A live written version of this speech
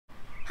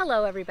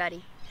Hello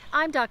everybody.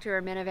 I'm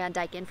Dr. Ermina Van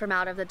Dyken from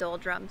out of the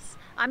Doldrums.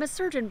 I'm a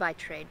surgeon by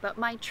trade, but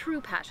my true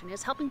passion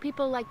is helping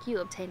people like you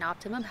obtain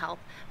optimum health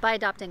by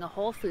adopting a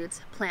whole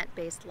foods,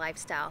 plant-based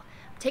lifestyle.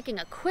 I'm taking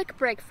a quick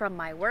break from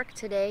my work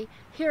today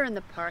here in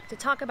the park to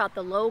talk about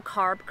the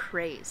low-carb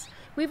craze.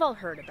 We've all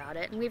heard about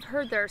it, and we've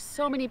heard there are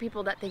so many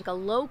people that think a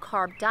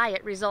low-carb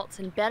diet results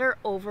in better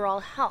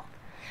overall health,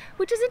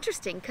 which is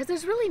interesting because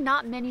there's really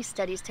not many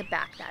studies to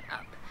back that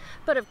up.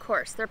 But of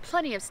course, there are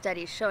plenty of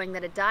studies showing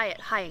that a diet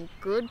high in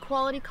good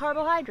quality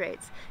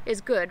carbohydrates is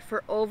good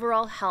for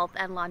overall health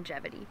and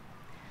longevity.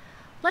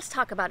 Let's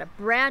talk about a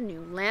brand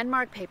new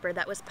landmark paper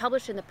that was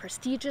published in the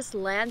prestigious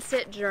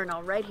Lancet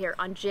journal right here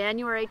on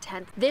January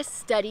 10th. This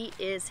study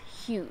is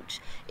huge.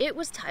 It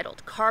was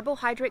titled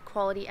Carbohydrate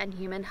Quality and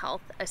Human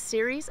Health, a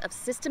series of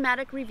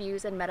systematic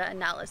reviews and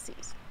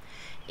meta-analyses.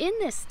 In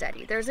this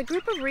study, there's a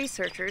group of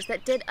researchers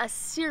that did a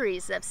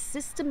series of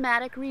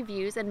systematic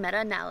reviews and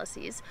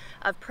meta-analyses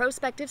of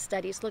prospective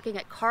studies looking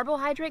at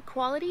carbohydrate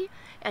quality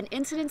and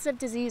incidence of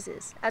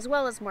diseases, as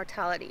well as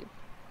mortality.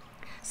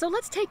 So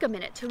let's take a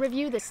minute to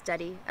review this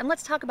study and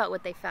let's talk about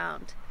what they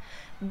found.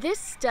 This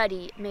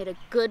study made a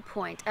good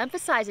point,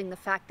 emphasizing the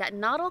fact that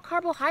not all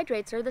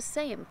carbohydrates are the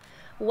same.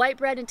 White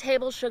bread and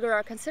table sugar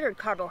are considered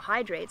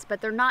carbohydrates,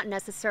 but they're not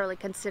necessarily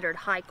considered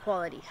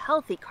high-quality,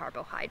 healthy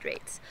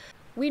carbohydrates.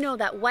 We know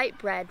that white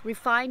bread,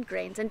 refined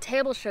grains, and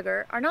table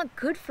sugar are not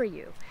good for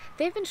you.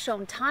 They've been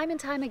shown time and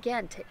time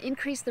again to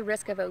increase the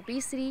risk of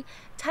obesity,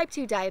 type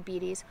 2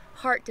 diabetes,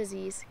 heart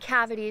disease,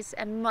 cavities,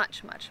 and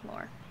much, much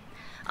more.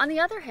 On the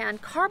other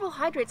hand,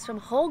 carbohydrates from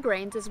whole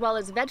grains as well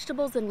as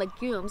vegetables and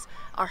legumes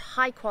are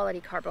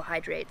high-quality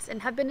carbohydrates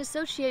and have been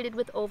associated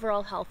with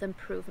overall health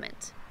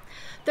improvement.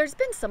 There's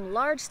been some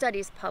large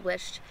studies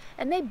published,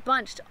 and they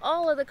bunched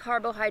all of the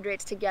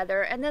carbohydrates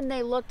together, and then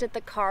they looked at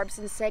the carbs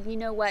and said, you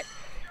know what?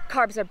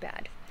 Carbs are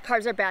bad.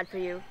 Carbs are bad for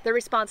you. They're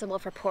responsible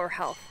for poor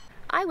health.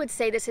 I would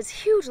say this is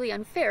hugely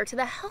unfair to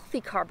the healthy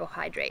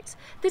carbohydrates.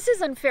 This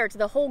is unfair to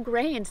the whole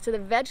grains, to the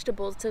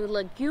vegetables, to the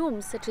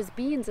legumes such as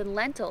beans and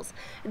lentils.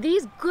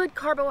 These good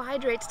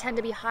carbohydrates tend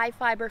to be high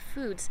fiber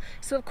foods,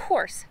 so of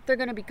course they're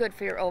going to be good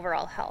for your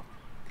overall health.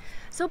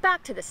 So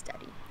back to the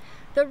study.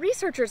 The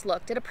researchers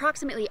looked at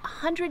approximately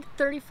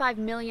 135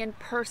 million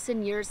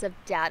person-years of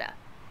data.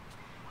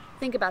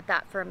 Think about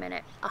that for a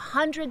minute.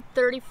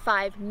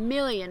 135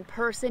 million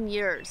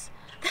person-years.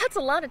 That's a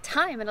lot of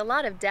time and a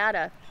lot of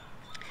data.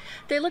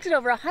 They looked at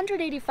over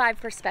 185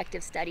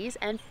 prospective studies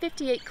and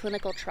 58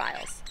 clinical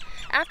trials.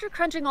 After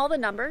crunching all the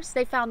numbers,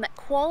 they found that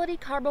quality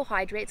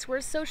carbohydrates were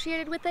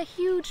associated with a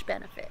huge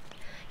benefit.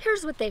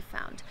 Here's what they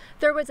found.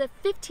 There was a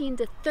 15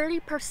 to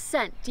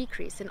 30%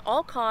 decrease in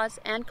all-cause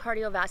and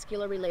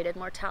cardiovascular-related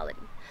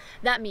mortality.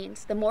 That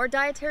means the more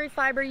dietary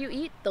fiber you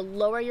eat, the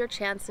lower your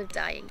chance of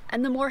dying.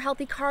 And the more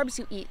healthy carbs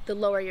you eat, the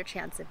lower your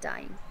chance of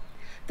dying.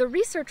 The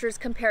researchers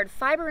compared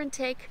fiber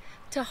intake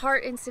to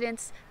heart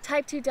incidence,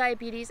 type 2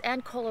 diabetes,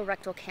 and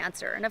colorectal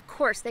cancer. And of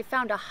course, they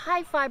found a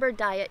high-fiber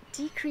diet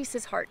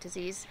decreases heart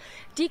disease,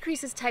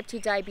 decreases type 2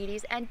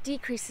 diabetes, and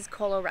decreases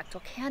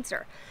colorectal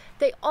cancer.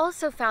 They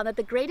also found that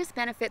the greatest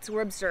benefits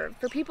were observed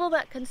for people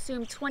that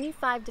consume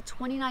 25 to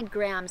 29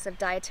 grams of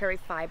dietary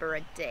fiber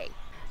a day.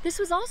 This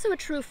was also a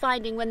true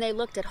finding when they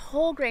looked at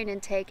whole grain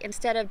intake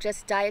instead of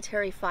just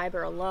dietary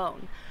fiber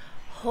alone.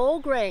 Whole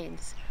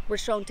grains were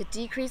shown to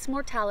decrease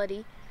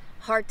mortality,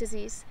 heart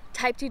disease,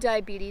 type 2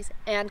 diabetes,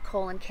 and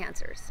colon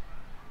cancers.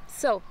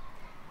 So,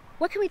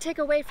 what can we take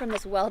away from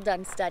this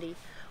well-done study?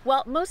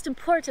 Well, most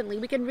importantly,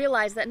 we can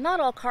realize that not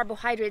all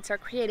carbohydrates are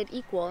created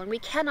equal, and we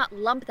cannot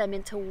lump them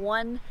into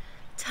one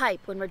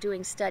type when we're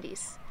doing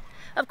studies.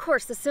 Of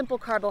course, the simple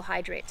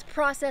carbohydrates,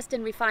 processed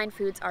and refined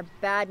foods, are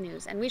bad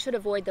news, and we should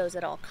avoid those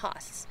at all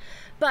costs.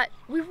 But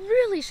we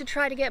really should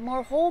try to get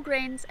more whole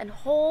grains and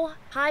whole,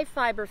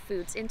 high-fiber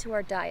foods into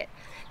our diet,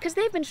 because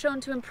they've been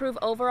shown to improve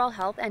overall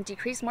health and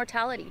decrease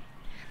mortality.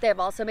 They have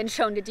also been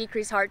shown to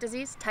decrease heart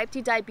disease, type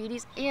 2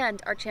 diabetes,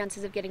 and our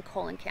chances of getting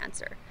colon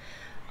cancer.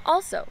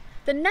 Also,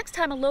 the next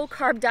time a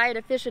low-carb diet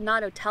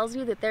aficionado tells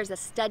you that there's a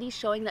study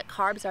showing that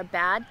carbs are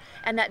bad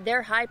and that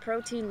their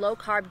high-protein,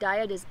 low-carb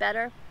diet is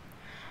better,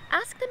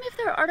 ask them if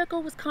their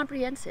article was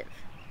comprehensive.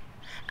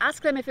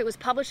 Ask them if it was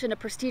published in a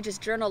prestigious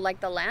journal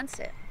like the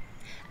Lancet.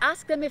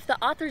 Ask them if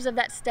the authors of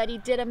that study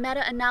did a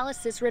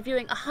meta-analysis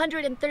reviewing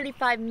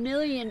 135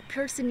 million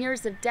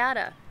person-years of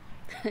data.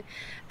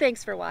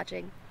 Thanks for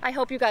watching. I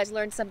hope you guys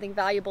learned something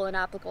valuable and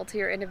applicable to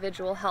your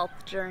individual health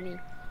journey.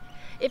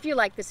 If you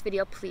like this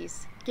video,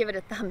 please give it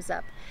a thumbs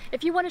up.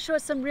 If you want to show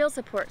us some real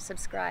support,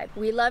 subscribe.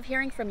 We love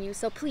hearing from you,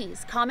 so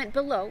please comment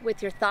below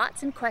with your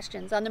thoughts and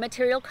questions on the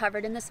material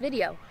covered in this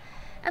video.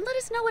 And let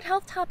us know what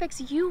health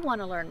topics you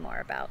want to learn more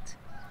about.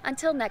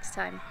 Until next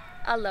time,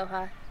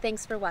 aloha.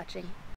 Thanks for watching.